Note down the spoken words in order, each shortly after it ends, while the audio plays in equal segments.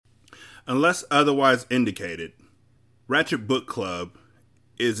Unless otherwise indicated, Ratchet Book Club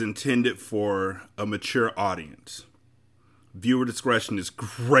is intended for a mature audience. Viewer discretion is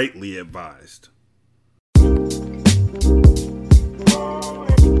greatly advised.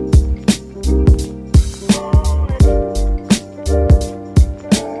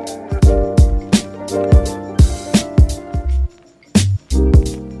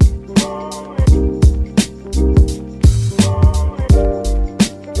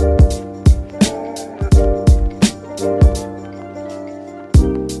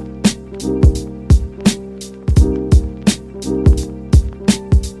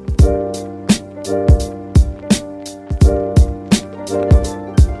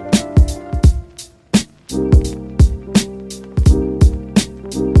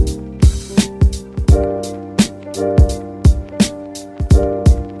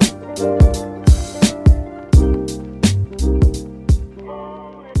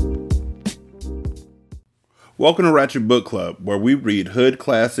 Welcome to Ratchet Book Club, where we read hood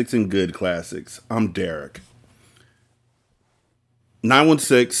classics and good classics. I'm Derek.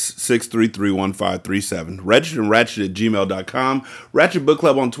 916-633-1537. Registered and ratchet at gmail.com. Ratchet Book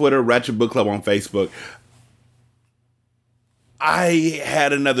Club on Twitter. Ratchet Book Club on Facebook. I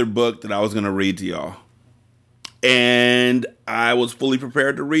had another book that I was going to read to y'all. And I was fully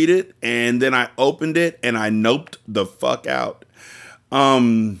prepared to read it. And then I opened it and I noped the fuck out.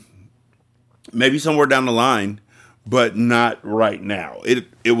 Maybe somewhere down the line, but not right now.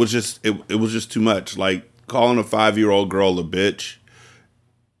 It was just too much. Like calling a 5-year-old girl a bitch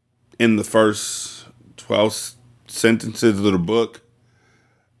in the first 12 sentences of the book,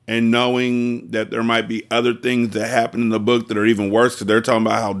 and knowing that there might be other things that happen in the book that are even worse because they're talking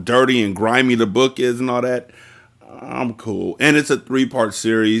about how dirty and grimy the book is and all that. I'm cool. And it's a 3-part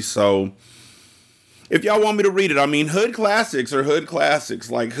series, so if y'all want me to read it, I mean, hood classics are hood classics.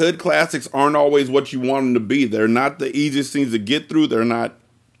 Like, hood classics aren't always what you want them to be. They're not the easiest things to get through. They're not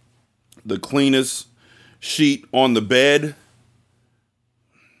the cleanest sheet on the bed.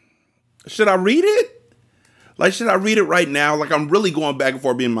 Should I read it? Like, should I read it right now? Like, I'm really going back and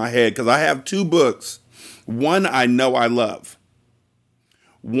forth in my head because I have 2 books. One I know I love.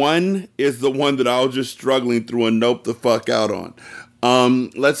 One is the one that I was just struggling through and nope the fuck out on.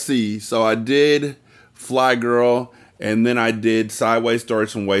 Let's see. So I did Fly Girl, and then I did Sideways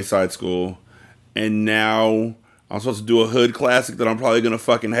Stories from Wayside School, and now I'm supposed to do a hood classic that I'm probably gonna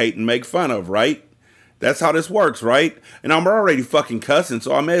fucking hate and make fun of, right? That's how this works, right? And I'm already fucking cussing,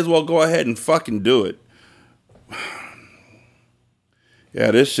 so I may as well go ahead and fucking do it.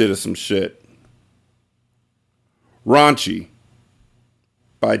 Yeah, this shit is some shit. Raunchy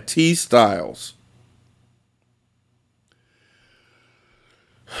by T. Styles.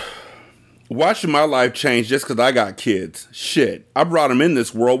 Why should my life change just because I got kids? Shit, I brought them in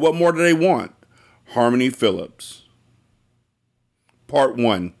this world. What more do they want? Harmony Phillips. Part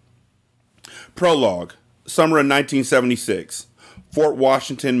 1. Prologue. Summer of 1976. Fort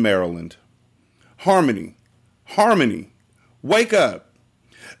Washington, Maryland. Harmony. Harmony. Wake up.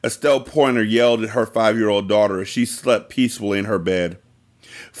 Estelle Pointer yelled at her 5-year-old daughter as she slept peacefully in her bed.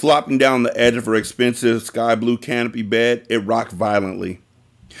 Flopping down the edge of her expensive sky blue canopy bed, it rocked violently.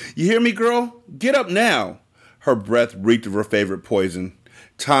 You hear me, girl? Get up now. Her breath reeked of her favorite poison,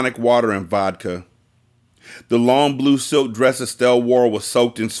 tonic water and vodka. The long blue silk dress Estelle wore was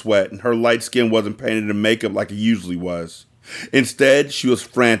soaked in sweat, and her light skin wasn't painted in makeup like it usually was. Instead, she was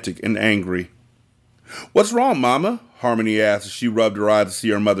frantic and angry. What's wrong, Mama? Harmony asked as she rubbed her eyes to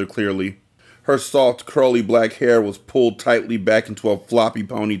see her mother clearly. Her soft, curly black hair was pulled tightly back into a floppy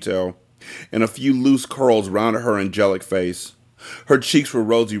ponytail, and a few loose curls rounded her angelic face. Her cheeks were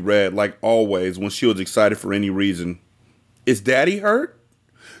rosy red, like always when she was excited for any reason. Is Daddy hurt?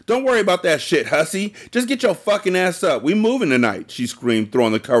 Don't worry about that shit, hussy. Just get your fucking ass up. We moving tonight, she screamed,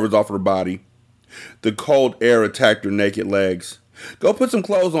 throwing the covers off her body. The cold air attacked her naked legs. Go put some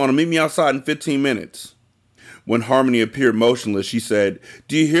clothes on and meet me outside in 15 minutes. When Harmony appeared motionless, she said,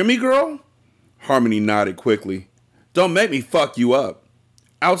 Do you hear me, girl? Harmony nodded quickly. Don't make me fuck you up.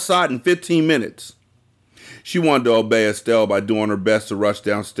 Outside in 15 minutes. She wanted to obey Estelle by doing her best to rush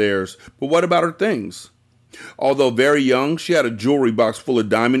downstairs, but what about her things? Although very young, she had a jewelry box full of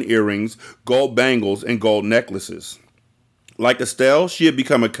diamond earrings, gold bangles, and gold necklaces. Like Estelle, she had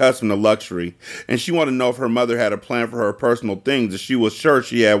become accustomed to luxury, and she wanted to know if her mother had a plan for her personal things, as she was sure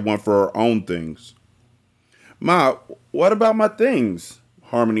she had one for her own things. Ma, what about my things?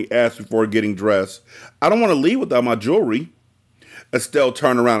 Harmony asked before getting dressed. I don't want to leave without my jewelry. Estelle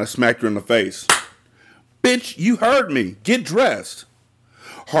turned around and smacked her in the face. Bitch, you heard me. Get dressed.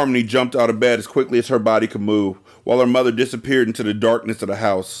 Harmony jumped out of bed as quickly as her body could move. while her mother disappeared into the darkness of the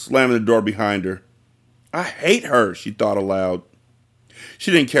house, slamming the door behind her. I hate her, she thought aloud.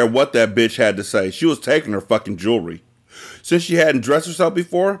 She didn't care what that bitch had to say. She was taking her fucking jewelry. Since she hadn't dressed herself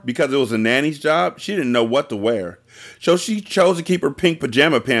before, because it was a nanny's job, she didn't know what to wear. So she chose to keep her pink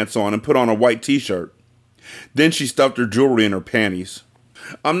pajama pants on and put on a white t-shirt. Then she stuffed her jewelry in her panties.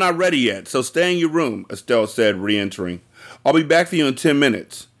 I'm not ready yet, so stay in your room, Estelle said, re-entering. I'll be back for you in 10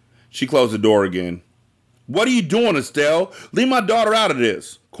 minutes. She closed the door again. What are you doing, Estelle? Leave my daughter out of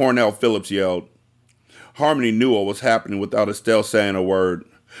this, Cornell Phillips yelled. Harmony knew what was happening without Estelle saying a word.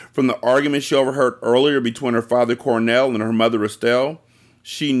 From the argument she overheard earlier between her father Cornell and her mother Estelle,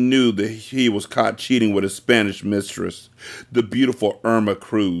 she knew that he was caught cheating with his Spanish mistress, the beautiful Irma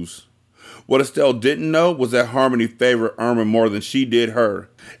Cruz. What Estelle didn't know was that Harmony favored Irma more than she did her,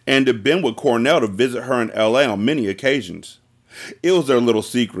 and had been with Cornell to visit her in L.A. on many occasions. It was their little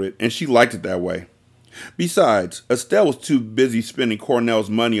secret, and she liked it that way. Besides, Estelle was too busy spending Cornell's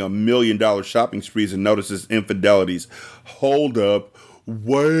money on $1,000,000 shopping sprees to notice his infidelities. Hold up.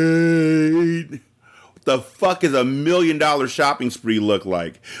 Wait. What the fuck is $1,000,000 shopping spree look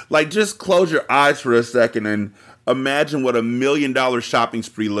like? Like, just close your eyes for a second and imagine what $1,000,000 shopping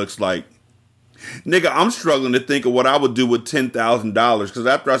spree looks like. Nigga, I'm struggling to think of what I would do with $10,000 because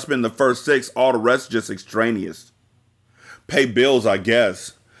after I spend the first $6,000, all the rest is just extraneous. Pay bills, I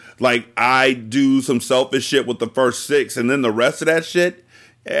guess. Like, I do some selfish shit with the first $6,000 and then the rest of that shit,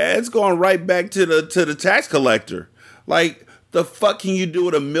 it's going right back to the tax collector. Like, the fuck can you do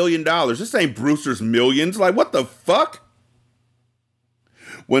with $1,000,000? This ain't Brewster's Millions. Like, what the fuck?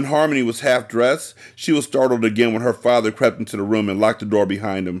 When Harmony was half dressed, she was startled again when her father crept into the room and locked the door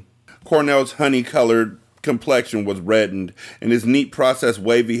behind him. Cornell's honey-colored complexion was reddened, and his neat, processed,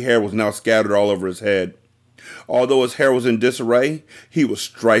 wavy hair was now scattered all over his head. Although his hair was in disarray, he was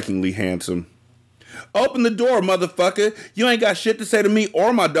strikingly handsome. Open the door, motherfucker. You ain't got shit to say to me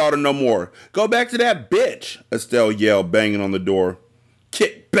or my daughter no more. Go back to that bitch, Estelle yelled, banging on the door.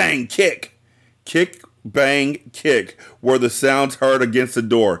 Kick, bang, kick. Kick, bang, kick were the sounds heard against the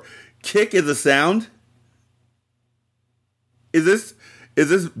door. Kick is a sound? Is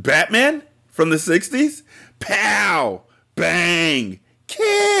this Batman from the 60s? Pow, bang,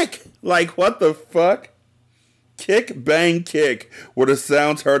 kick. Like, what the fuck? Kick, bang, kick were the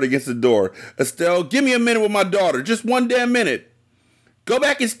sounds heard against the door. Estelle, give me a minute with my daughter. Just one damn minute. Go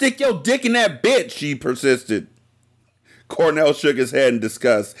back and stick your dick in that bitch, she persisted. Cornell shook his head in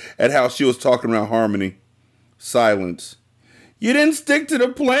disgust at how she was talking around Harmony. Silence. You didn't stick to the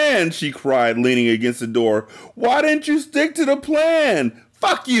plan, she cried, leaning against the door. Why didn't you stick to the plan?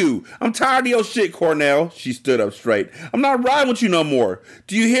 Fuck you. I'm tired of your shit, Cornell. She stood up straight. I'm not riding with you no more.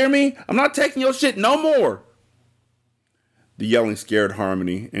 Do you hear me? I'm not taking your shit no more. The yelling scared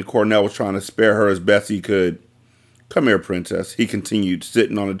Harmony, and Cornell was trying to spare her as best he could. Come here, princess, he continued,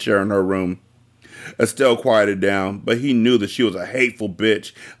 sitting on a chair in her room. Estelle quieted down, but he knew that she was a hateful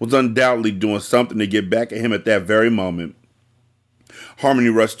bitch, was undoubtedly doing something to get back at him at that very moment. Harmony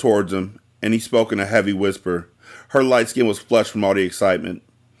rushed towards him, and he spoke in a heavy whisper. Her light skin was flushed from all the excitement.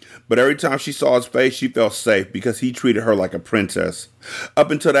 But every time she saw his face, she felt safe because he treated her like a princess. Up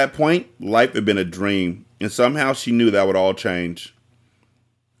until that point, life had been a dream, and somehow she knew that would all change.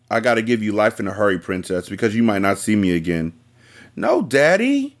 I gotta give you life in a hurry, princess, because you might not see me again. No,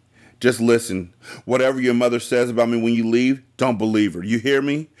 Daddy. Just listen. Whatever your mother says about me when you leave, don't believe her. You hear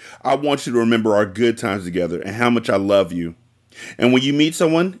me? I want you to remember our good times together and how much I love you. And when you meet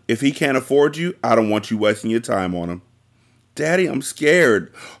someone, if he can't afford you, I don't want you wasting your time on him. Daddy, I'm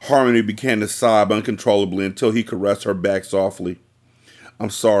scared. Harmony began to sob uncontrollably until he caressed her back softly. I'm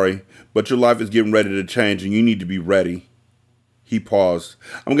sorry, but your life is getting ready to change and you need to be ready. He paused.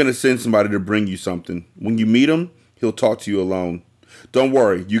 I'm going to send somebody to bring you something. When you meet him, he'll talk to you alone. Don't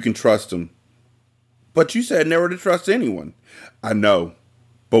worry, you can trust him. But you said never to trust anyone. I know,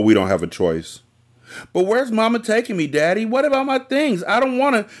 but we don't have a choice. But where's Mama taking me, Daddy? What about my things? I don't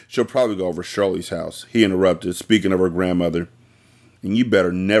want to. She'll probably go over to Shirley's house, he interrupted, speaking of her grandmother. And you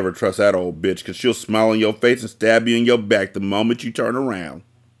better never trust that old bitch, because she'll smile in your face and stab you in your back the moment you turn around.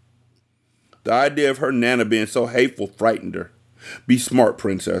 The idea of her Nana being so hateful frightened her. Be smart,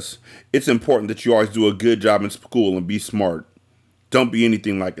 princess. It's important that you always do a good job in school and be smart. Don't be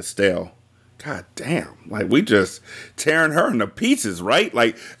anything like Estelle. God damn. Like, we just tearing her into pieces, right?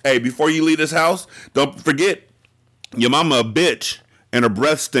 Like, hey, before you leave this house, don't forget, your mama a bitch and her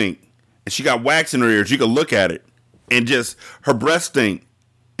breath stink. And she got wax in her ears. You can look at it. And just, her breath stink.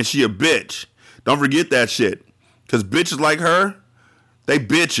 And she a bitch. Don't forget that shit. Because bitches like her, they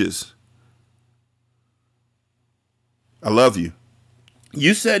bitches. I love you.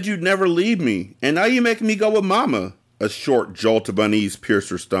 You said you'd never leave me, and now you're making me go with Mama. A short jolt of unease pierced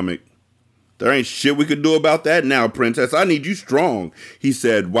her stomach. There ain't shit we could do about that now, Princess. I need you strong, he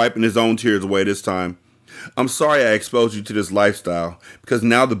said, wiping his own tears away this time. I'm sorry I exposed you to this lifestyle, because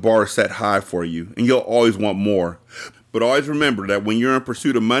now the bar is set high for you, and you'll always want more. But always remember that when you're in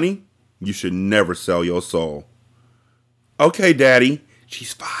pursuit of money, you should never sell your soul. Okay, Daddy.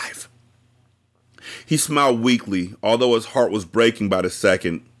 She's 5. He smiled weakly, although his heart was breaking by the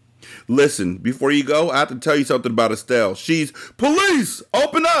second. Listen, before you go, I have to tell you something about Estelle. She's... Police!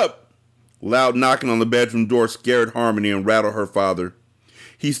 Open up! Loud knocking on the bedroom door scared Harmony and rattled her father.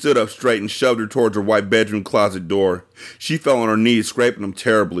 He stood up straight and shoved her towards her white bedroom closet door. She fell on her knees, scraping them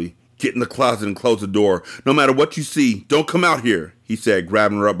terribly. Get in the closet and close the door. No matter what you see, don't come out here, he said,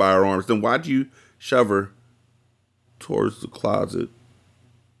 grabbing her up by her arms. Then why'd you shove her towards the closet?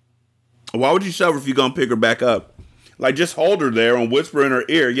 Why would you shove her if you're going to pick her back up? Like, just hold her there and whisper in her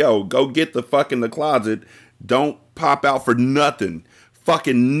ear, yo, go get the fuck in the closet. Don't pop out for nothing.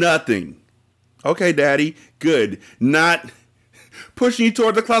 Fucking nothing. Okay, Daddy. Good. Not pushing you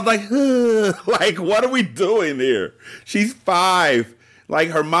toward the closet like, ugh. Like, what are we doing here? She's 5. Like,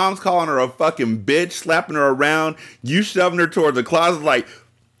 her mom's calling her a fucking bitch, slapping her around. You shoving her toward the closet like,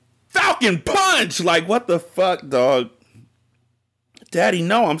 Falcon punch! Like, what the fuck, dog? Daddy,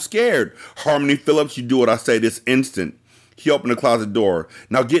 no, I'm scared. Harmony Phillips, you do what I say this instant. He opened the closet door.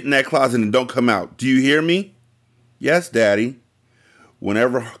 Now get in that closet and don't come out. Do you hear me? Yes, Daddy.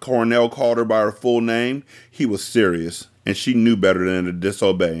 Whenever Cornell called her by her full name, he was serious, and she knew better than to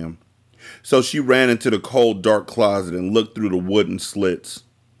disobey him. So she ran into the cold, dark closet and looked through the wooden slits.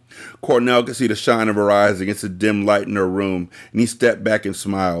 Cornell could see the shine of her eyes against the dim light in her room, and he stepped back and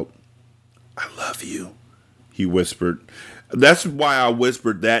smiled. I love you, he whispered. That's why I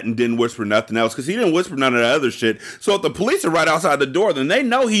whispered that and didn't whisper nothing else, because he didn't whisper none of the other shit. So if the police are right outside the door, then they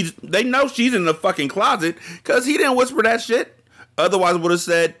know she's in the fucking closet, because he didn't whisper that shit. Otherwise, would have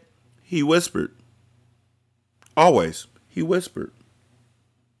said he whispered. Always, he whispered.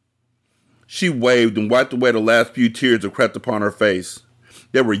 She waved and wiped away the last few tears that crept upon her face.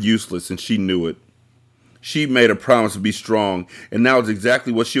 They were useless, and she knew it. She made a promise to be strong, and that was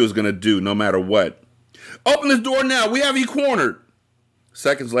exactly what she was going to do, no matter what. Open this door now. We have you cornered.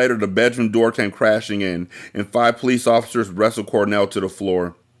 Seconds later, the bedroom door came crashing in, and 5 police officers wrestled Cornell to the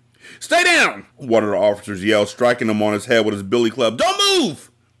floor. Stay down, one of the officers yelled, striking him on his head with his billy club. Don't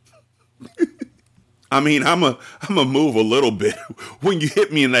move! I mean, I'm a move a little bit. When you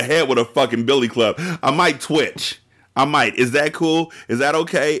hit me in the head with a fucking billy club, I might twitch. I might. Is that cool? Is that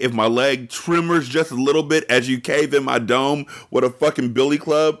okay if my leg tremors just a little bit as you cave in my dome with a fucking billy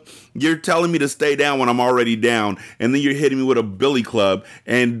club? You're telling me to stay down when I'm already down, and then you're hitting me with a billy club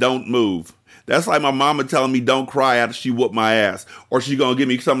and don't move. That's like my mama telling me don't cry after she whooped my ass, or she gonna give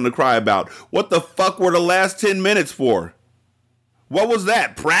me something to cry about. What the fuck were the last 10 minutes for? What was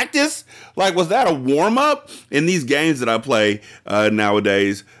that? Practice? Like, was that a warm-up? In these games that I play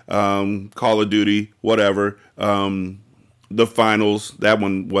nowadays, Call of Duty, whatever, the finals, that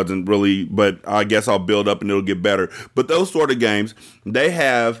one wasn't really, but I guess I'll build up and it'll get better. But those sort of games, they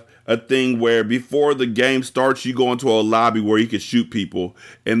have a thing where before the game starts, you go into a lobby where you can shoot people.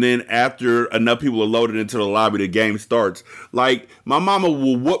 And then after enough people are loaded into the lobby, the game starts. Like, my mama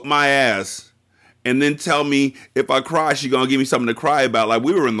will whoop my ass and then tell me if I cry, she gonna give me something to cry about. Like,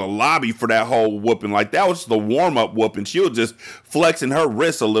 we were in the lobby for that whole whooping. Like, that was the warm-up whooping. She was just flexing her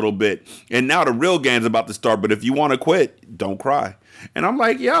wrists a little bit. And now the real game's about to start. But if you want to quit, don't cry. And I'm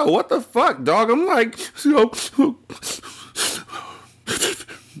like, yo, what the fuck, dog? I'm like,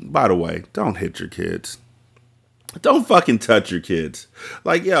 by the way, don't hit your kids. Don't fucking touch your kids.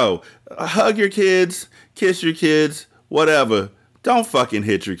 Like, yo, hug your kids, kiss your kids, whatever. Don't fucking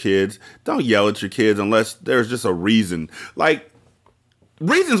hit your kids. Don't yell at your kids unless there's just a reason. Like,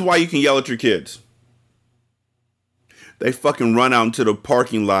 reasons why you can yell at your kids. They fucking run out into the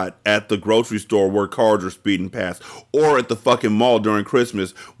parking lot at the grocery store where cars are speeding past. Or at the fucking mall during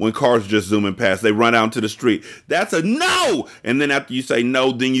Christmas when cars are just zooming past. They run out into the street. That's a no! And then after you say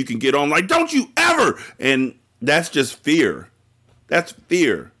no, then you can get on like, don't you ever! And that's just fear. That's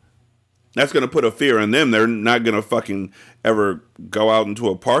fear. That's going to put a fear in them. They're not going to fucking ever go out into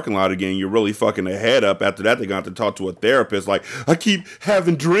a parking lot again. You're really fucking their head up. After that, they're going to have to talk to a therapist. Like, I keep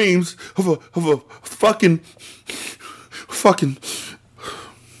having dreams of a fucking...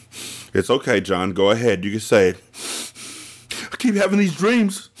 It's okay, John. Go ahead. You can say it. I keep having these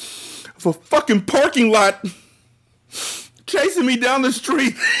dreams of a fucking parking lot chasing me down the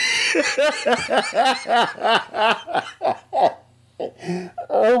street.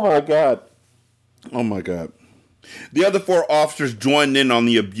 Oh my God. Oh my God. The other 4 officers joined in on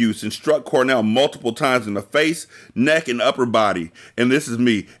the abuse and struck Cornell multiple times in the face, neck, and upper body. And this is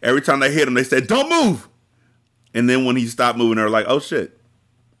me. Every time they hit him, they said, "Don't move!" And then when he stopped moving, they were like, "Oh shit.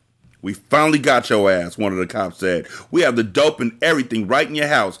 We finally got your ass," one of the cops said. "We have the dope and everything right in your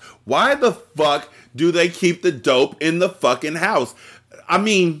house." Why the fuck do they keep the dope in the fucking house? I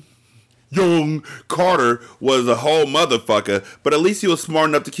mean, young Carter was a whole motherfucker, but at least he was smart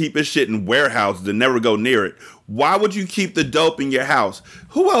enough to keep his shit in warehouses and never go near it. Why would you keep the dope in your house?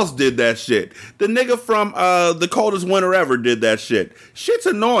 Who else did that shit? The nigga from The Coldest Winter Ever did that shit. Shit's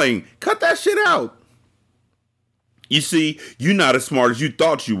annoying. Cut that shit out. You see, you're not as smart as you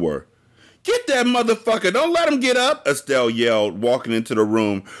thought you were. "Get that motherfucker. Don't let him get up," Estelle yelled, walking into the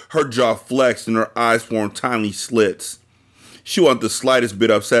room. Her jaw flexed and her eyes formed tiny slits. She wasn't the slightest bit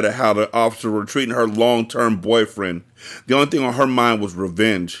upset at how the officers were treating her long-term boyfriend. The only thing on her mind was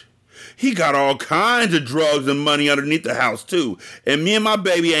revenge. "He got all kinds of drugs and money underneath the house, too. And me and my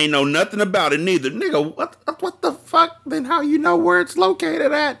baby ain't know nothing about it, neither." Nigga, what the fuck? Then how you know where it's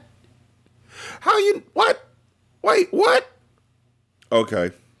located at? How you, what? Wait, what?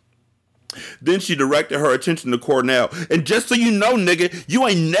 Okay. Then she directed her attention to Cornell. "And just so you know, nigga, you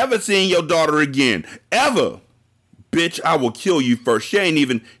ain't never seeing your daughter again. Ever. Bitch, I will kill you first. She ain't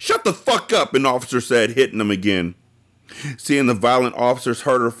even..." "Shut the fuck up," an officer said, hitting him again. Seeing the violent officers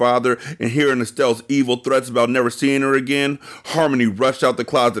hurt her father and hearing Estelle's evil threats about never seeing her again, Harmony rushed out the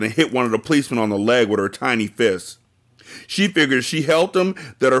closet and hit one of the policemen on the leg with her tiny fist. She figured if she helped him,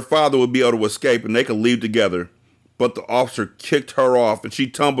 that her father would be able to escape and they could leave together. But the officer kicked her off and she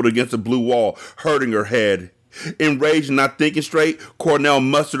tumbled against a blue wall, hurting her head. Enraged and not thinking straight, Cornell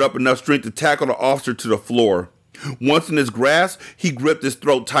mustered up enough strength to tackle the officer to the floor. Once in his grasp, he gripped his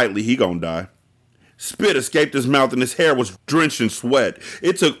throat tightly. He gonna die. Spit escaped his mouth and his hair was drenched in sweat.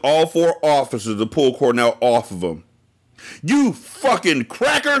 It took all 4 officers to pull Cornell off of him. "You fucking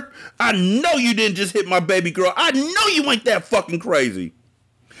cracker! I know you didn't just hit my baby girl. I know you ain't that fucking crazy."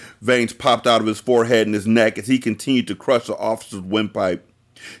 Veins popped out of his forehead and his neck as he continued to crush the officer's windpipe.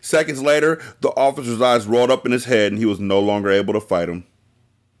 Seconds later, the officer's eyes rolled up in his head and he was no longer able to fight him.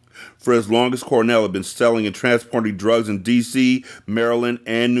 For as long as Cornell had been selling and transporting drugs in D.C., Maryland,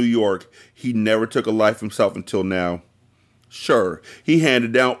 and New York, he never took a life himself until now. Sure, he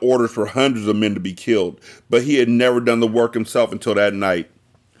handed down orders for hundreds of men to be killed, but he had never done the work himself until that night.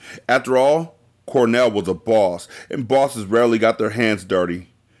 After all, Cornell was a boss, and bosses rarely got their hands dirty.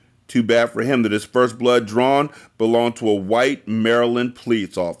 Too bad for him that his first blood drawn belonged to a white Maryland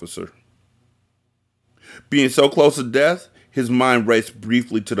police officer. Being so close to death, his mind raced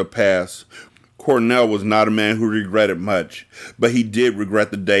briefly to the past. Cornell was not a man who regretted much, but he did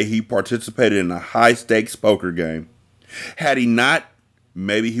regret the day he participated in a high-stakes poker game. Had he not,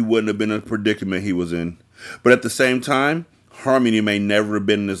 maybe he wouldn't have been in the predicament he was in. But at the same time, Harmony may never have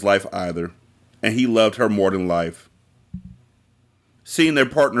been in his life either, and he loved her more than life. Seeing their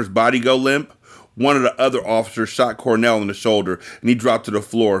partner's body go limp, one of the other officers shot Cornell in the shoulder, and he dropped to the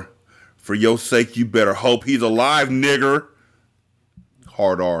floor. "For your sake, you better hope he's alive, nigger."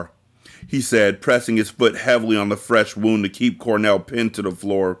 "Hard R," he said, pressing his foot heavily on the fresh wound to keep Cornell pinned to the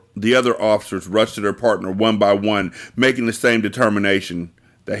floor. The other officers rushed to their partner one by one, making the same determination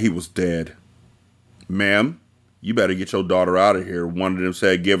that he was dead. "Ma'am, you better get your daughter out of here," one of them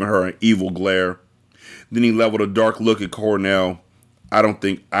said, giving her an evil glare. Then he leveled a dark look at Cornell. "I don't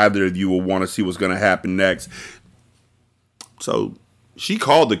think either of you will want to see what's going to happen next." So she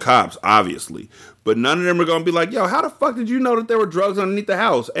called the cops, obviously. But none of them are going to be like, "Yo, how the fuck did you know that there were drugs underneath the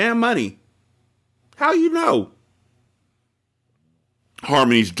house and money? How you know?"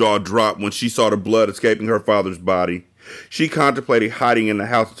 Harmony's jaw dropped when she saw the blood escaping her father's body. She contemplated hiding in the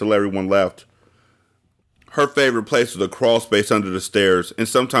house until everyone left. Her favorite place was a crawl space under the stairs and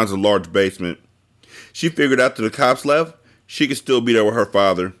sometimes a large basement. She figured after the cops left, she could still be there with her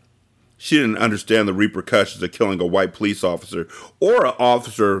father. She didn't understand the repercussions of killing a white police officer or an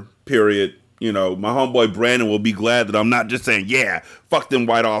officer, period. You know, my homeboy Brandon will be glad that I'm not just saying, yeah, fuck them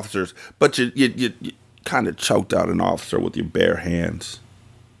white officers. But you kind of choked out an officer with your bare hands.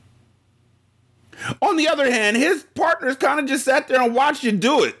 On the other hand, his partners kind of just sat there and watched you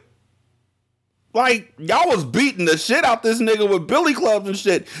do it. Like, y'all was beating the shit out this nigga with billy clubs and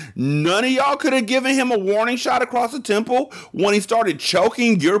shit. None of y'all could have given him a warning shot across the temple when he started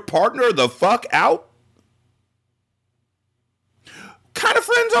choking your partner the fuck out? Kind of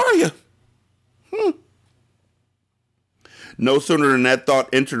friends are you? No sooner than that thought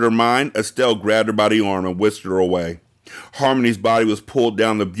entered her mind, Estelle grabbed her by the arm and whisked her away. Harmony's body was pulled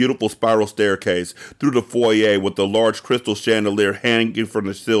down the beautiful spiral staircase, through the foyer with the large crystal chandelier hanging from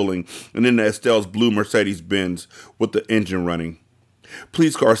the ceiling, and into Estelle's blue Mercedes-Benz with the engine running.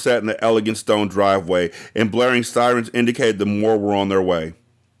 Police cars sat in the elegant stone driveway, and blaring sirens indicated the more were on their way.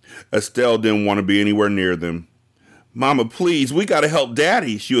 Estelle didn't want to be anywhere near them. "Mama, please, we gotta help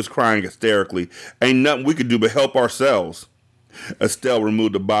Daddy," she was crying hysterically. "Ain't nothing we could do but help ourselves." Estelle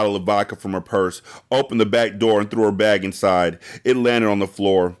removed a bottle of vodka from her purse, opened the back door, and threw her bag inside. It landed on the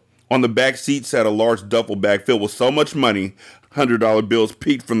floor. On the back seat sat a large duffel bag filled with so much money, $100 bills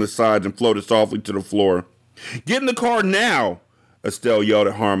peeked from the sides and floated softly to the floor. "Get in the car now!" Estelle yelled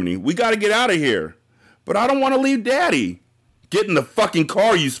at Harmony. "We gotta get out of here." "But I don't want to leave Daddy." "Get in the fucking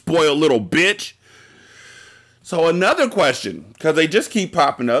car, you spoiled little bitch." So another question, because they just keep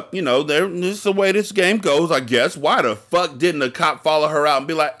popping up, this is the way this game goes, I guess. Why the fuck didn't the cop follow her out and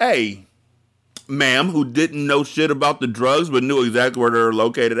be like, "Hey, ma'am," who didn't know shit about the drugs but knew exactly where they're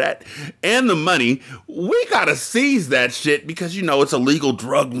located at, and the money, "we gotta seize that shit because, it's illegal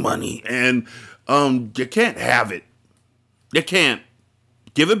drug money, and you can't have it. You can't.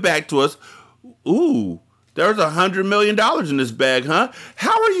 Give it back to us." "Ooh, there's $100 million in this bag, huh?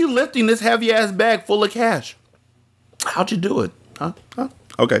 How are you lifting this heavy-ass bag full of cash? How'd you do it? Huh?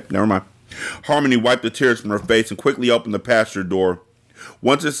 Okay, never mind." Harmony wiped the tears from her face and quickly opened the passenger door.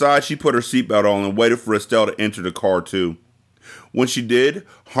 Once inside, she put her seatbelt on and waited for Estelle to enter the car, too. When she did,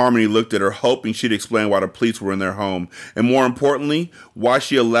 Harmony looked at her, hoping she'd explain why the police were in their home, and more importantly, why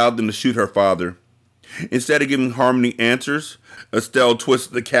she allowed them to shoot her father. Instead of giving Harmony answers, Estelle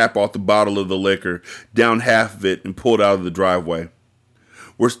twisted the cap off the bottle of the liquor, downed half of it, and pulled out of the driveway.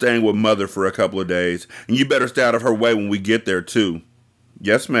 "We're staying with Mother for a couple of days, and you better stay out of her way when we get there, too."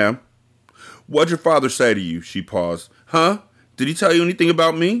 "Yes, ma'am." "What'd your father say to you?" She paused. "Huh? Did he tell you anything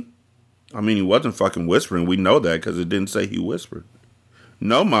about me?" "I mean, he wasn't fucking whispering. We know that because it didn't say he whispered."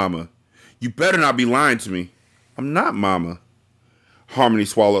 "No, Mama." "You better not be lying to me." "I'm not, Mama." Harmony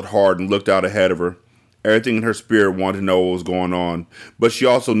swallowed hard and looked out ahead of her. Everything in her spirit wanted to know what was going on, but she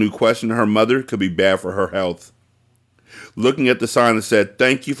also knew questioning her mother could be bad for her health. Looking at the sign that said,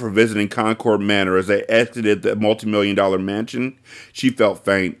 "Thank you for visiting Concord Manor," as they exited the multi-million-dollar mansion, she felt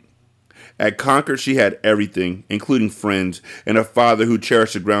faint. At Concord, she had everything, including friends, and a father who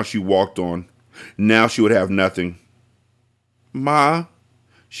cherished the ground she walked on. Now she would have nothing. "Ma,"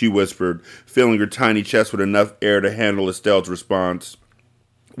 she whispered, filling her tiny chest with enough air to handle Estelle's response.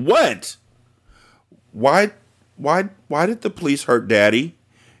 "What?" Why did the police hurt Daddy?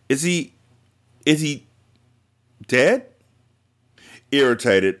 Is he dead?"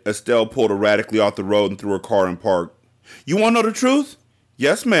 Irritated, Estelle pulled erratically off the road and threw her car in park. "You want to know the truth?"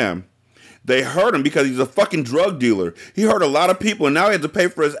 "Yes, ma'am." "They hurt him because he's a fucking drug dealer. He hurt a lot of people and now he has to pay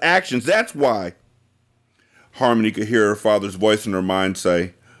for his actions. That's why." Harmony could hear her father's voice in her mind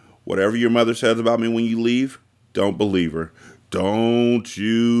say, "Whatever your mother says about me when you leave, don't believe her. Don't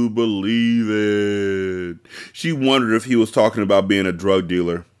you believe it." She wondered if he was talking about being a drug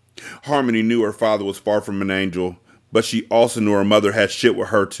dealer. Harmony knew her father was far from an angel, but she also knew her mother had shit with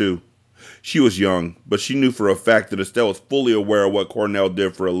her too. She was young, but she knew for a fact that Estelle was fully aware of what Cornell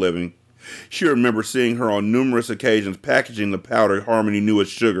did for a living. She remembered seeing her on numerous occasions packaging the powder Harmony knew as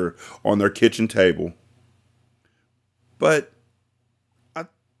sugar on their kitchen table. "But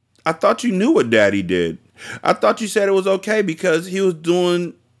I thought you knew what Daddy did. I thought you said it was okay because he was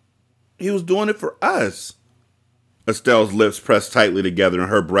doing it for us." Estelle's lips pressed tightly together and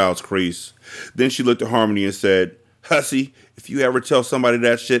her brows creased. Then she looked at Harmony and said, "Hussy, if you ever tell somebody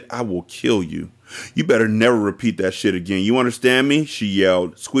that shit, I will kill you. You better never repeat that shit again. You understand me?" she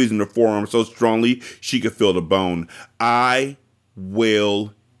yelled, squeezing her forearm so strongly she could feel the bone. "I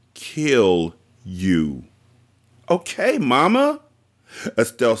will kill you." "Okay, Mama."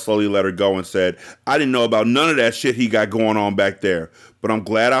 Estelle slowly let her go and said, "I didn't know about none of that shit he got going on back there, but I'm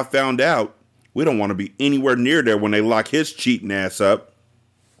glad I found out. We don't want to be anywhere near there when they lock his cheating ass up."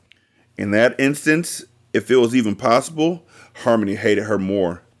 In that instance, if it was even possible, Harmony hated her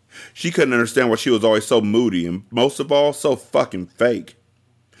more. She couldn't understand why she was always so moody and, most of all, so fucking fake.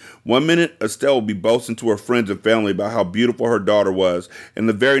 One minute, Estelle would be boasting to her friends and family about how beautiful her daughter was, and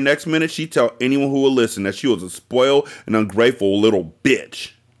the very next minute, she'd tell anyone who would listen that she was a spoiled and ungrateful little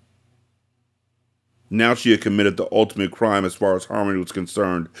bitch. Now she had committed the ultimate crime as far as Harmony was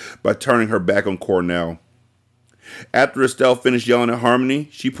concerned by turning her back on Cornell. After Estelle finished yelling at Harmony,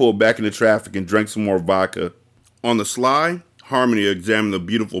 she pulled back into traffic and drank some more vodka. On the sly, Harmony examined the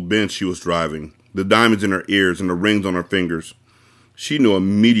beautiful Benz she was driving, the diamonds in her ears and the rings on her fingers. She knew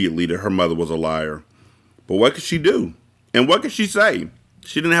immediately that her mother was a liar. But what could she do? And what could she say?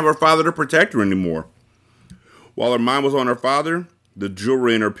 She didn't have her father to protect her anymore. While her mind was on her father, the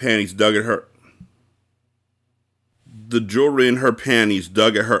jewelry in her panties dug at her. The jewelry in her panties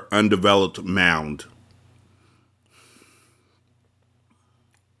dug at her undeveloped mound.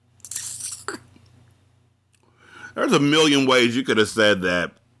 There's a million ways you could have said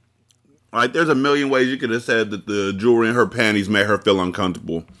that. Like, there's a million ways you could have said that the jewelry in her panties made her feel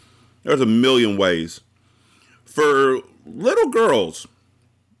uncomfortable. There's a million ways. For little girls,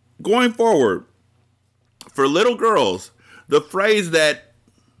 going forward, for little girls, the phrase that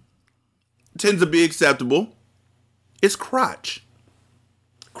tends to be acceptable is crotch.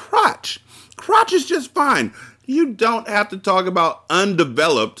 Crotch. Crotch is just fine. You don't have to talk about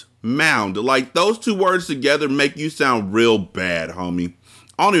undeveloped mound. Like, those two words together make you sound real bad, homie.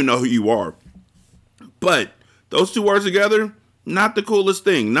 I don't even know who you are. But those two words together, not the coolest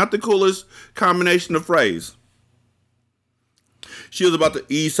thing. Not the coolest combination of phrase. She was about to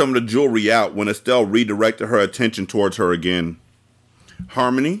ease some of the jewelry out when Estelle redirected her attention towards her again.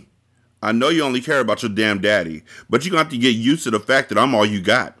 Harmony, I know you only care about your damn daddy, but you're going to have to get used to the fact that I'm all you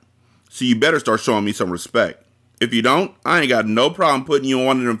got. So you better start showing me some respect. If you don't, I ain't got no problem putting you in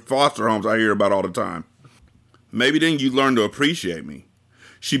one of them foster homes I hear about all the time. Maybe then you learn to appreciate me.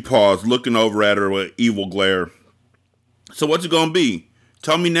 She paused, looking over at her with evil glare. So what's it gonna be?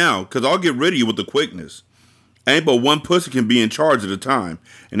 Tell me now, cause I'll get rid of you with the quickness. Ain't but one pussy can be in charge at a time,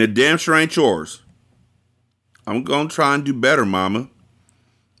 and it damn sure ain't yours. I'm gonna try and do better, mama.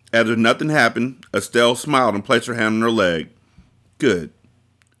 As if nothing happened, Estelle smiled and placed her hand on her leg. Good.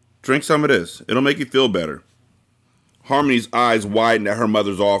 Drink some of this. It'll make you feel better. Harmony's eyes widened at her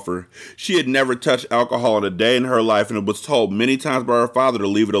mother's offer. She had never touched alcohol in a day in her life and was told many times by her father to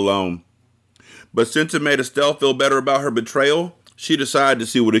leave it alone. But since it made Estelle feel better about her betrayal, she decided to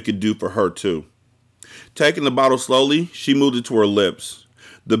see what it could do for her too. Taking the bottle slowly, she moved it to her lips.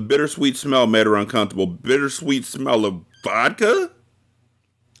 The bittersweet smell made her uncomfortable. Bittersweet smell of vodka?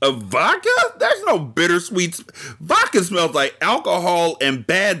 Of vodka? There's no bittersweet. Vodka smells like alcohol and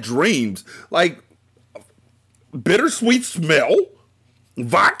bad dreams. Like, bittersweet smell?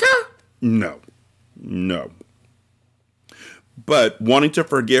 Vodka? No. But wanting to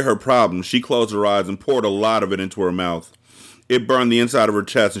forget her problem, she closed her eyes and poured a lot of it into her mouth. It burned the inside of her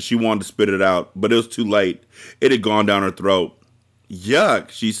chest and she wanted to spit it out, but it was too late. It had gone down her throat. Yuck,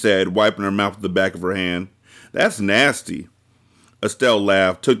 she said, wiping her mouth with the back of her hand. That's nasty. Estelle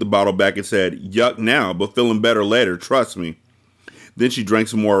laughed, took the bottle back and said, yuck now, but feeling better later, trust me. Then she drank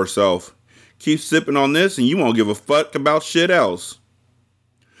some more herself. Keep sipping on this and you won't give a fuck about shit else.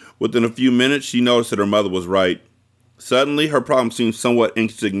 Within a few minutes, she noticed that her mother was right. Suddenly, her problem seemed somewhat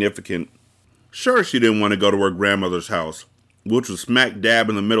insignificant. Sure, she didn't want to go to her grandmother's house, which was smack dab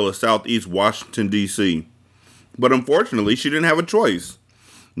in the middle of southeast Washington, D.C. But unfortunately, she didn't have a choice.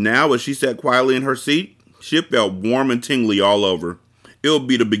 Now, as she sat quietly in her seat, she felt warm and tingly all over. It would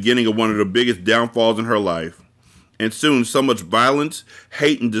be the beginning of one of the biggest downfalls in her life. And soon, so much violence,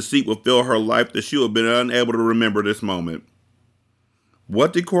 hate, and deceit would fill her life that she would have been unable to remember this moment.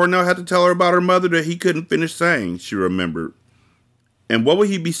 What did Cornell have to tell her about her mother that he couldn't finish saying, she remembered. And what would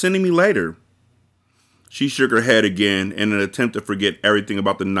he be sending me later? She shook her head again in an attempt to forget everything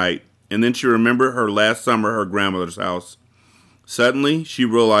about the night, and then she remembered her last summer at her grandmother's house. Suddenly, she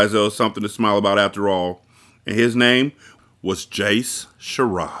realized there was something to smile about after all, and his name was Jace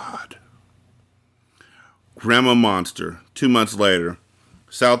Sherrod. Grandma Monster, 2 months later,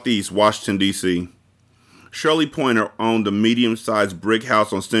 southeast Washington, D.C. Shirley Pointer owned a medium-sized brick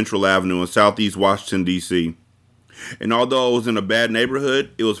house on Central Avenue in southeast Washington, D.C. And although it was in a bad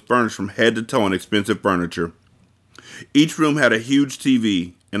neighborhood, it was furnished from head to toe in expensive furniture. Each room had a huge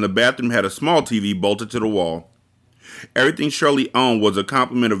TV, and the bathroom had a small TV bolted to the wall. Everything Shirley owned was a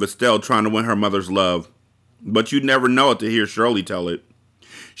compliment of Estelle trying to win her mother's love. But you'd never know it to hear Shirley tell it.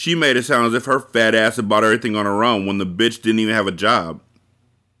 She made it sound as if her fat ass had bought everything on her own when the bitch didn't even have a job.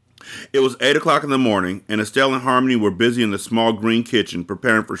 It was 8 o'clock in the morning, and Estelle and Harmony were busy in the small green kitchen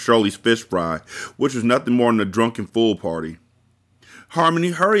preparing for Shirley's fish fry, which was nothing more than a drunken fool party.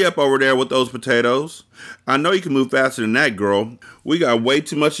 Harmony, hurry up over there with those potatoes. I know you can move faster than that, girl. We got way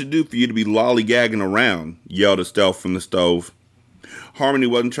too much to do for you to be lollygagging around, yelled Estelle from the stove. Harmony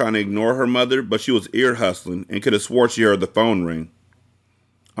wasn't trying to ignore her mother, but she was ear hustling and could have swore she heard the phone ring.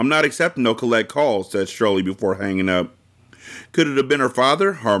 I'm not accepting no collect calls, said Shirley before hanging up. Could it have been her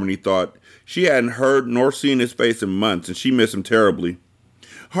father? Harmony thought. She hadn't heard nor seen his face in months, and she missed him terribly.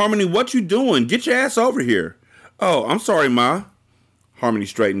 Harmony, what you doing? Get your ass over here. Oh, I'm sorry, Ma. Harmony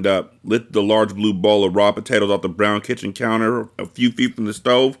straightened up, lifted the large blue bowl of raw potatoes off the brown kitchen counter a few feet from the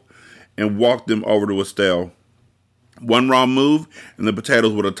stove, and walked them over to Estelle. One wrong move, and the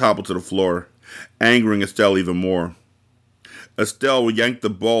potatoes would have toppled to the floor. angering Estelle even more. Estelle yanked the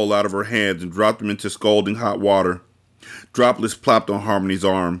bowl out of her hands and dropped them into scalding hot water. Droplets plopped on Harmony's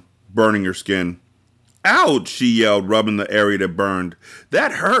arm, burning her skin. "Ouch!" she yelled, rubbing the area that burned.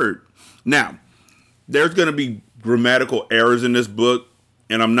 "That hurt." Now, there's going to be grammatical errors in this book,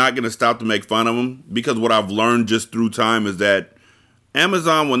 and I'm not going to stop to make fun of them, because what I've learned just through time is that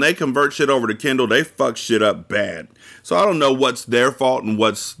Amazon, when they convert shit over to Kindle, they fuck shit up bad. So I don't know what's their fault and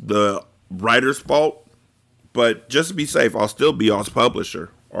what's the writer's fault, but just to be safe, I'll still be y'all's publisher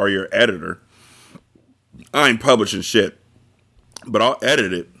or your editor. I ain't publishing shit, but I'll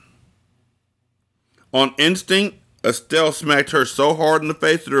edit it. On instinct, Estelle smacked her so hard in the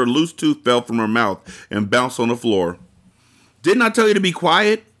face that her loose tooth fell from her mouth and bounced on the floor. "Didn't I tell you to be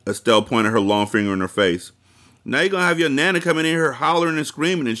quiet?" Estelle pointed her long finger in her face. "Now you're gonna have your nana coming in here hollering and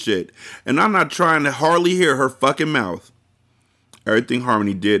screaming and shit, and I'm not trying to hardly hear her fucking mouth." Everything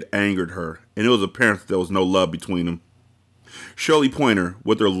Harmony did angered her, and it was apparent that there was no love between them. Shirley Pointer,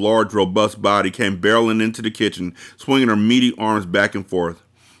 with her large, robust body, came barreling into the kitchen, swinging her meaty arms back and forth.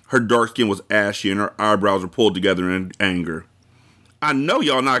 Her dark skin was ashy, and her eyebrows were pulled together in anger. "I know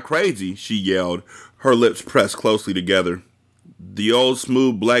y'all not crazy," she yelled, her lips pressed closely together. The old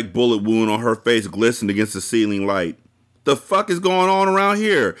smooth black bullet wound on her face glistened against the ceiling light. "The fuck is going on around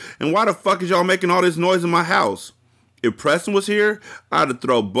here? And why the fuck is y'all making all this noise in my house? If Preston was here, I'd have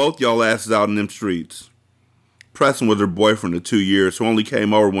thrown both y'all asses out in them streets." Preston was her boyfriend of 2 years, who only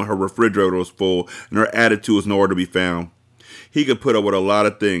came over when her refrigerator was full and her attitude was nowhere to be found. He could put up with a lot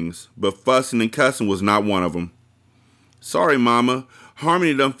of things, but fussing and cussing was not one of them. "Sorry, Mama.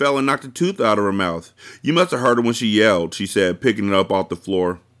 Harmony done fell and knocked a tooth out of her mouth. You must have heard her when she yelled," she said, picking it up off the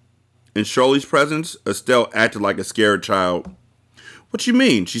floor. In Shirley's presence, Estelle acted like a scared child. "What you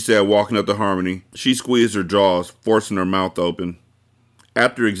mean?" she said, walking up to Harmony. She squeezed her jaws, forcing her mouth open.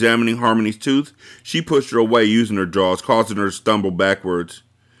 After examining Harmony's tooth, she pushed her away using her jaws, causing her to stumble backwards.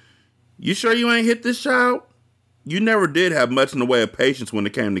 "You sure you ain't hit this child? You never did have much in the way of patience when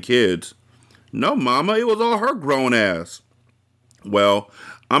it came to kids." "No, Mama, it was all her grown ass." "Well,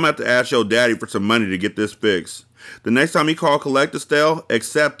 I'm going to have to ask your daddy for some money to get this fixed. The next time he call collect Estelle,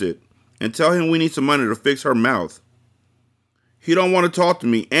 accept it, and tell him we need some money to fix her mouth." "He don't want to talk to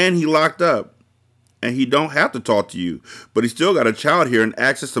me, and he locked up." "And he don't have to talk to you, but he still got a child here and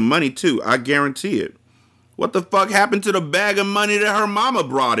access to money too, I guarantee it." "What the fuck happened to the bag of money that her mama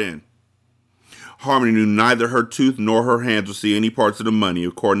brought in?" Harmony knew neither her tooth nor her hands would see any parts of the money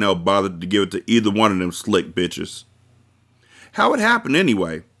if Cornell bothered to give it to either one of them slick bitches. "How it happened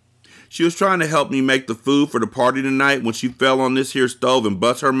anyway?" "She was trying to help me make the food for the party tonight when she fell on this here stove and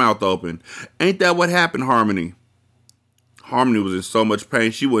bust her mouth open. Ain't that what happened, Harmony?" Harmony was in so much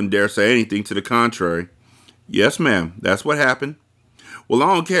pain she wouldn't dare say anything to the contrary. "Yes, ma'am, that's what happened." "Well,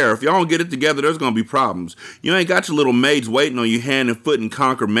 I don't care. If y'all don't get it together, there's going to be problems. You ain't got your little maids waiting on you hand and foot in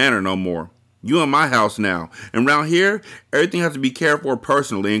Concord Manor no more. You in my house now, and round here, everything has to be cared for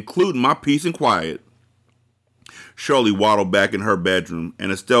personally, including my peace and quiet." Shirley waddled back in her bedroom,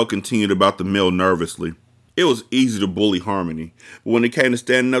 and Estelle continued about the meal nervously. It was easy to bully Harmony, but when it came to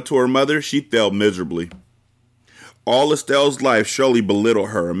standing up to her mother, she failed miserably. All Estelle's life, Shirley belittled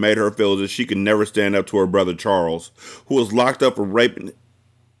her and made her feel as if she could never stand up to her brother Charles, who was locked up for raping.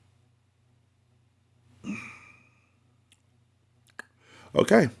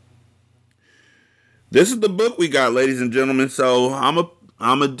 Okay. This is the book we got, ladies and gentlemen, so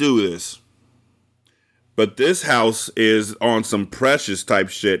I'm a do this. But this house is on some Precious type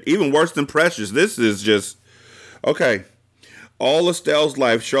shit. Even worse than Precious. This is just... Okay. All Estelle's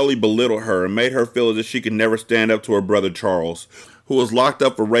life, Shirley belittled her and made her feel as if she could never stand up to her brother Charles, who was locked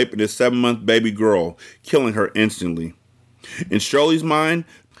up for raping his 7-month baby girl, killing her instantly. In Shirley's mind,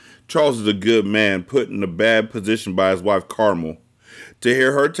 Charles is a good man put in a bad position by his wife Carmel. To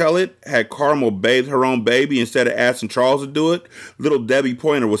hear her tell it, had Carmel bathed her own baby instead of asking Charles to do it, little Debbie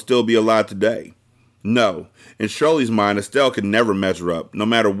Pointer would still be alive today. No, in Shirley's mind, Estelle could never measure up, no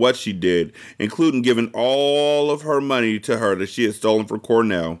matter what she did, including giving all of her money to her that she had stolen from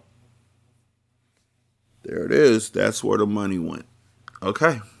Cornell. There it is. That's where the money went.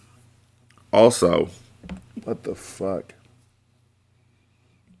 Okay. Also, what the fuck?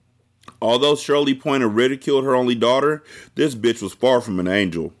 Although Shirley Pointer ridiculed her only daughter, this bitch was far from an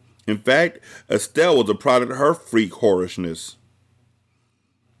angel. In fact, Estelle was a product of her freak whorishness.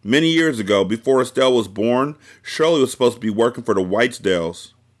 Many years ago, before Estelle was born, Shirley was supposed to be working for the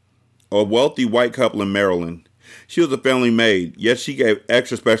Whitesdales, a wealthy white couple in Maryland. She was a family maid, yet she gave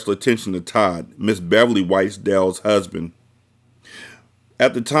extra special attention to Todd, Miss Beverly Whitesdale's husband.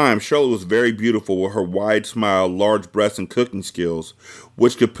 At the time, Shirley was very beautiful with her wide smile, large breasts, and cooking skills,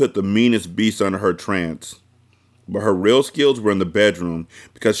 which could put the meanest beast under her trance. But her real skills were in the bedroom,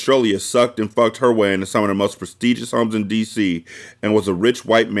 because Shirley had sucked and fucked her way into some of the most prestigious homes in D.C. and was a rich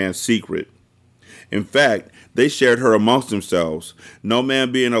white man's secret. In fact, they shared her amongst themselves, no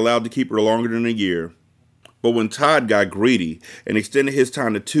man being allowed to keep her longer than a year. But when Todd got greedy and extended his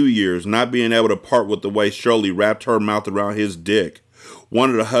time to 2 years, not being able to part with the way Shirley wrapped her mouth around his dick, one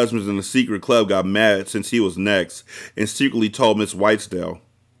of the husbands in the secret club got mad since he was next and secretly told Miss Whitesdale.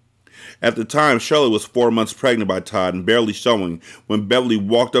 At the time, Shirley was 4 months pregnant by Todd and barely showing when Beverly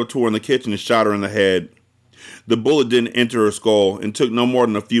walked up to her in the kitchen and shot her in the head. The bullet didn't enter her skull and took no more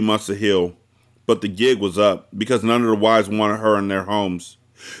than a few months to heal. But the gig was up because none of the wives wanted her in their homes.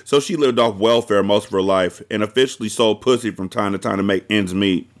 So she lived off welfare most of her life and officially sold pussy from time to time to make ends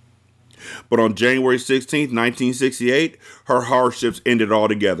meet. But on January 16, 1968, her hardships ended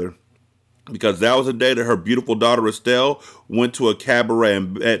altogether. Because that was the day that her beautiful daughter Estelle went to a cabaret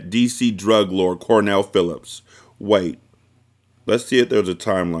and met D.C. drug lord Cornell Phillips. Wait, let's see if there's a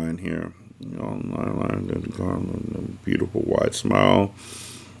timeline here. Beautiful wide smile.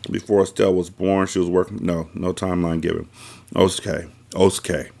 Before Estelle was born, she was working. No timeline given. Okay.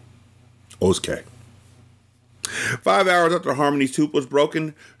 5 hours after Harmony's tooth was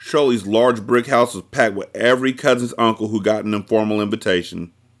broken, Shirley's large brick house was packed with every cousin's uncle who got an informal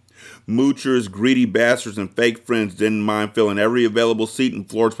invitation. Moochers, greedy bastards, and fake friends didn't mind filling every available seat and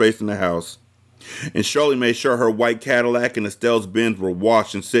floor space in the house. And Shirley made sure her white Cadillac and Estelle's Benz were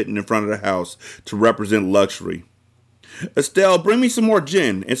washed and sitting in front of the house to represent luxury. Estelle, bring me some more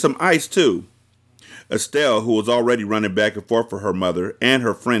gin and some ice too. Estelle, who was already running back and forth for her mother and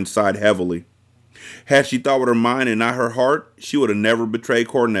her friend, sighed heavily. Had she thought with her mind and not her heart, she would have never betrayed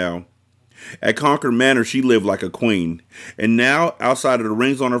Cornell. At Concord Manor, she lived like a queen. And now, outside of the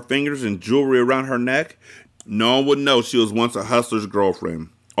rings on her fingers and jewelry around her neck, no one would know she was once a hustler's girlfriend,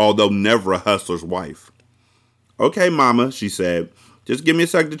 although never a hustler's wife. Okay, Mama, she said. Just give me a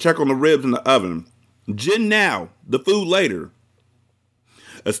second to check on the ribs in the oven. Gin now, the food later.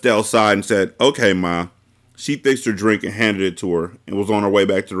 Estelle sighed and said, okay, Ma. She fixed her drink and handed it to her and was on her way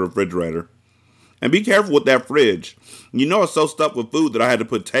back to the refrigerator. And be careful with that fridge. You know it's so stuffed with food that I had to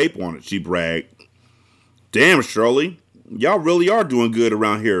put tape on it, she bragged. Damn, Shirley. Y'all really are doing good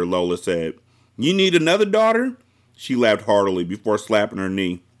around here, Lola said. You need another daughter? She laughed heartily before slapping her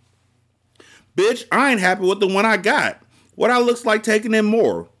knee. Bitch, I ain't happy with the one I got. What I looks like taking in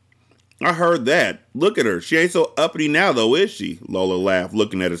more. I heard that. Look at her. She ain't so uppity now, though, is she? Lola laughed,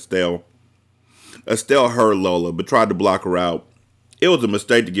 looking at Estelle. Estelle heard Lola, but tried to block her out. It was a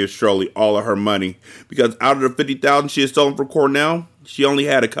mistake to give Shirley all of her money, because out of the $50,000 she had stolen from Cornell, she only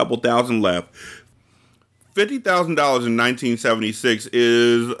had a couple thousand left. $50,000 in 1976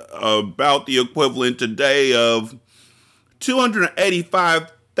 is about the equivalent today of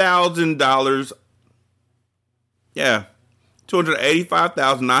 $285,000. Yeah,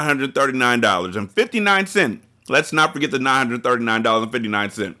 $285,939.59. Let's not forget the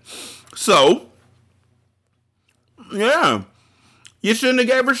 $939.59. So, yeah, you shouldn't have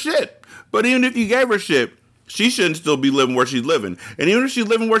gave her shit. But even if you gave her shit, she shouldn't still be living where she's living. And even if she's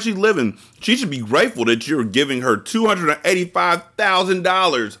living where she's living, she should be grateful that you're giving her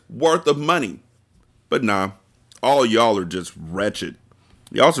 $285,000 worth of money. But nah, all y'all are just wretched.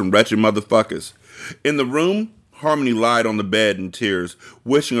 Y'all some wretched motherfuckers. In the room, Harmony lied on the bed in tears,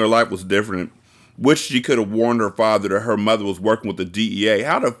 wishing her life was different. Wished she could have warned her father that her mother was working with the DEA.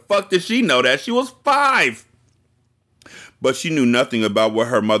 How the fuck did she know that? She was 5. But she knew nothing about what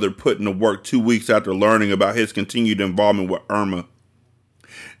her mother put into work 2 weeks after learning about his continued involvement with Irma.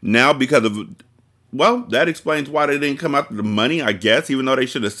 Now, because of, well, that explains why they didn't come after the money, I guess, even though they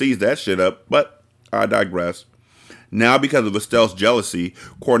should have seized that shit up. But I digress. Now, because of Estelle's jealousy,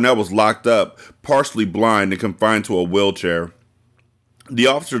 Cornell was locked up, partially blind and confined to a wheelchair. The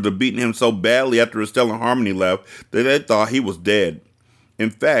officers had beaten him so badly after Estelle and Harmony left that they thought he was dead. In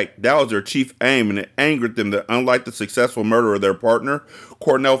fact, that was their chief aim, and it angered them that unlike the successful murder of their partner,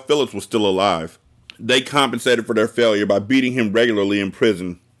 Cornell Phillips was still alive. They compensated for their failure by beating him regularly in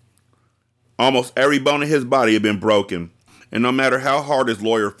prison. Almost every bone in his body had been broken, and no matter how hard his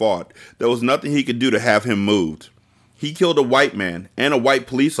lawyer fought, there was nothing he could do to have him moved. He killed a white man and a white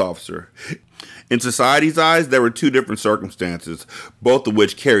police officer. In society's eyes, there were 2 different circumstances, both of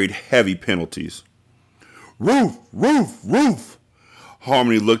which carried heavy penalties. Roof, roof, roof!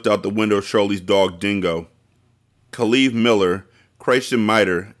 Harmony looked out the window of Shirley's dog, Dingo. Khalif Miller, Creation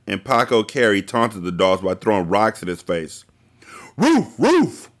Miter, and Paco Carey taunted the dogs by throwing rocks at his face. Roof,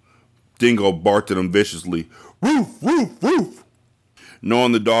 roof! Dingo barked at him viciously. Roof, roof, roof!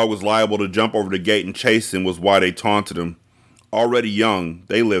 Knowing the dog was liable to jump over the gate and chase him was why they taunted him. Already young,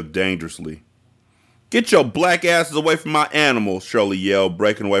 they lived dangerously. "Get your black asses away from my animals," Shirley yelled,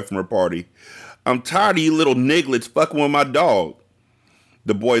 breaking away from her party. "I'm tired of you little nigglets fucking with my dog."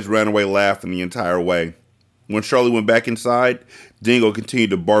 The boys ran away laughing the entire way. When Shirley went back inside, Dingo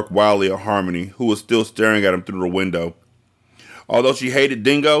continued to bark wildly at Harmony, who was still staring at him through the window. Although she hated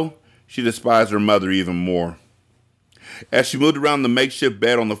Dingo, she despised her mother even more. As she moved around the makeshift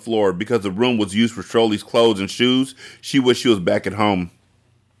bed on the floor because the room was used for Shirley's clothes and shoes, she wished she was back at home.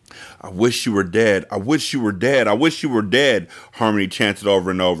 "I wish you were dead. I wish you were dead. I wish you were dead," Harmony chanted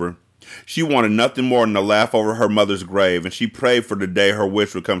over and over. She wanted nothing more than to laugh over her mother's grave, and she prayed for the day her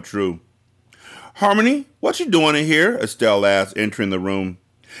wish would come true. "Harmony, what you doing in here?" Estelle asked, entering the room.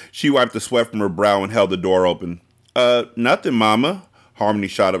 She wiped the sweat from her brow and held the door open. Nothing, Mama." Harmony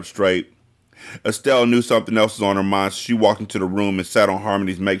shot up straight. Estelle knew something else was on her mind, so she walked into the room and sat on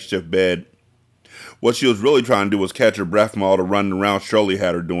Harmony's makeshift bed. What she was really trying to do was catch her breath from all the running around Shirley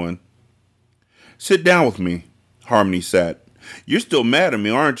had her doing. "Sit down with me," Harmony sat. "You're still mad at me,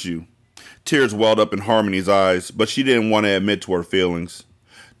 aren't you?" Tears welled up in Harmony's eyes, but she didn't want to admit to her feelings.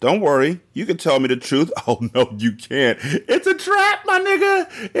 "Don't worry, you can tell me the truth." "Oh, no, you can't. It's a trap, my nigga.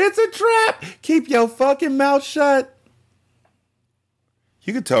 It's a trap. Keep your fucking mouth shut."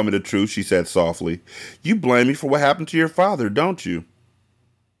 "You can tell me the truth," she said softly. "You blame me for what happened to your father, don't you?"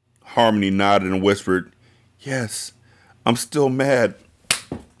 Harmony nodded and whispered, "Yes, I'm still mad."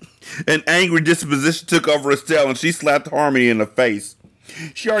 An angry disposition took over Estelle, and she slapped Harmony in the face.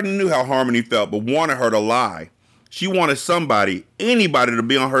 She already knew how Harmony felt, but wanted her to lie. She wanted somebody, anybody, to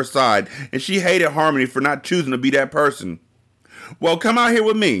be on her side, and she hated Harmony for not choosing to be that person. "Well, come out here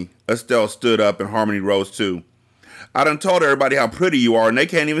with me." Estelle stood up, and Harmony rose too. "I done told everybody how pretty you are, and they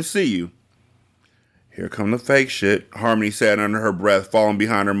can't even see you." "Here come the fake shit," Harmony said under her breath, falling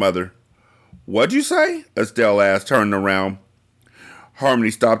behind her mother. "What'd you say?" Estelle asked, turning around.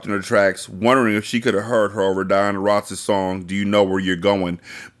 Harmony stopped in her tracks, wondering if she could have heard her over Diana Ross's song, "Do You Know Where You're Going?"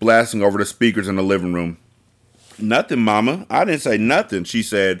 blasting over the speakers in the living room. "Nothing, Mama. I didn't say nothing," she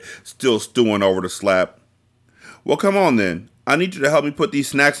said, still stewing over the slap. "Well, come on then. I need you to help me put these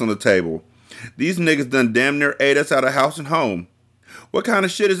snacks on the table. These niggas done damn near ate us out of house and home. What kind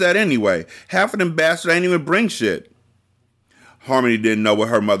of shit is that anyway? Half of them bastards ain't even bring shit." Harmony didn't know what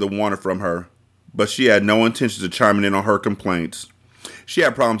her mother wanted from her, but she had no intentions of chiming in on her complaints. She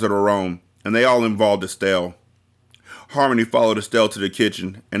had problems of her own, and they all involved Estelle. Harmony followed Estelle to the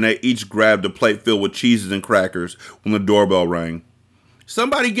kitchen, and they each grabbed a plate filled with cheeses and crackers when the doorbell rang.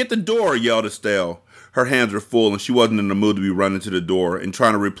 "Somebody get the door," yelled Estelle. Her hands were full, and she wasn't in the mood to be running to the door and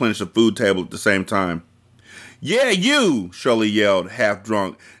trying to replenish the food table at the same time. "Yeah, you," Shirley yelled, half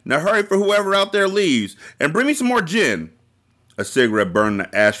drunk. "Now hurry for whoever out there leaves, and bring me some more gin." A cigarette burned in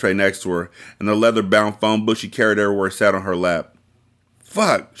the ashtray next to her, and the leather-bound phone book she carried everywhere sat on her lap.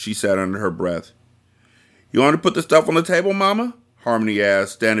 "Fuck," she said under her breath. "You want to put the stuff on the table, Mama?" Harmony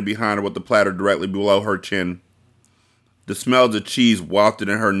asked, standing behind her with the platter directly below her chin. The smells of cheese wafted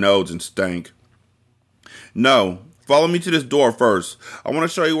in her nose and stank. "No, follow me to this door first. I want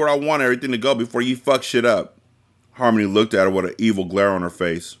to show you where I want everything to go before you fuck shit up." Harmony looked at her with an evil glare on her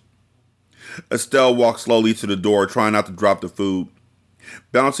face. Estelle walked slowly to the door, trying not to drop the food.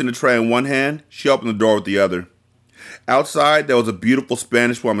 Balancing the tray in one hand, she opened the door with the other. Outside, there was a beautiful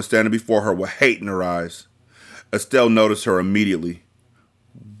Spanish woman standing before her with hate in her eyes. Estelle noticed her immediately.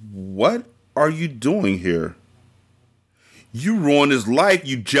 "What are you doing here?" "You ruined his life,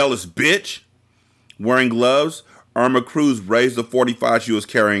 you jealous bitch." Wearing gloves, Irma Cruz raised the .45 she was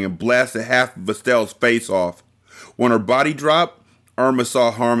carrying and blasted half of Estelle's face off. When her body dropped, Irma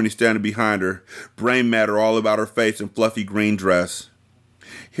saw Harmony standing behind her, brain matter all about her face and fluffy green dress.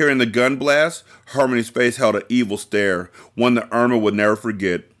 Hearing the gun blast, Harmony's face held an evil stare, one that Irma would never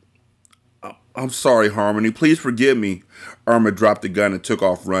forget. "I'm sorry, Harmony. Please forgive me." Irma dropped the gun and took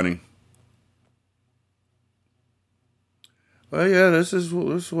off running. Well, yeah, this is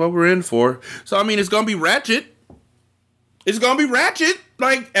what we're in for. So, I mean, it's going to be ratchet. It's going to be ratchet.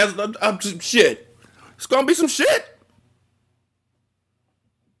 Like, as shit. It's going to be some shit.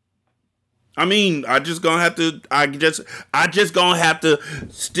 I mean, I just gonna have to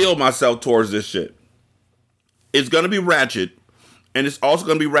steel myself towards this shit. It's gonna be ratchet, and it's also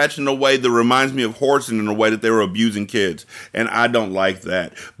gonna be ratchet in a way that reminds me of Horton in a way that they were abusing kids, and I don't like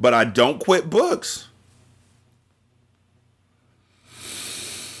that. But I don't quit books.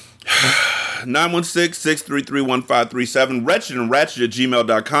 916-633-1537, Wretched and Ratchet at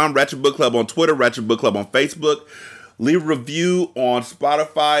gmail.com, Ratchet Book Club on Twitter, Ratchet Book Club on Facebook. Leave a review on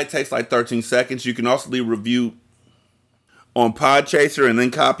Spotify. It takes like 13 seconds. You can also leave a review on Podchaser and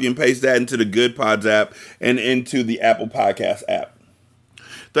then copy and paste that into the Good Pods app and into the Apple Podcast app.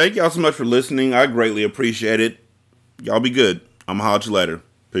 Thank y'all so much for listening. I greatly appreciate it. Y'all be good. I'm going to holler at you later.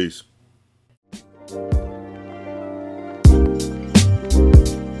 Peace.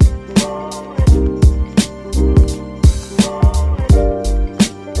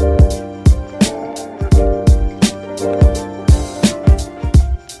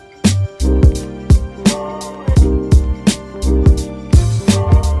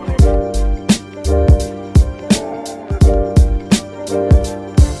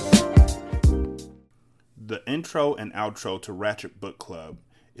 The intro and outro to Ratchet Book Club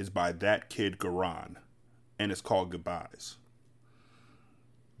is by That Kid Garan, and it's called Goodbyes.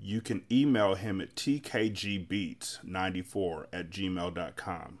 You can email him at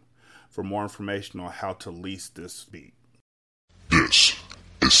tkgbeats94@gmail.com for more information on how to lease this beat. This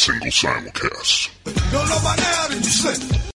is Single Simulcast.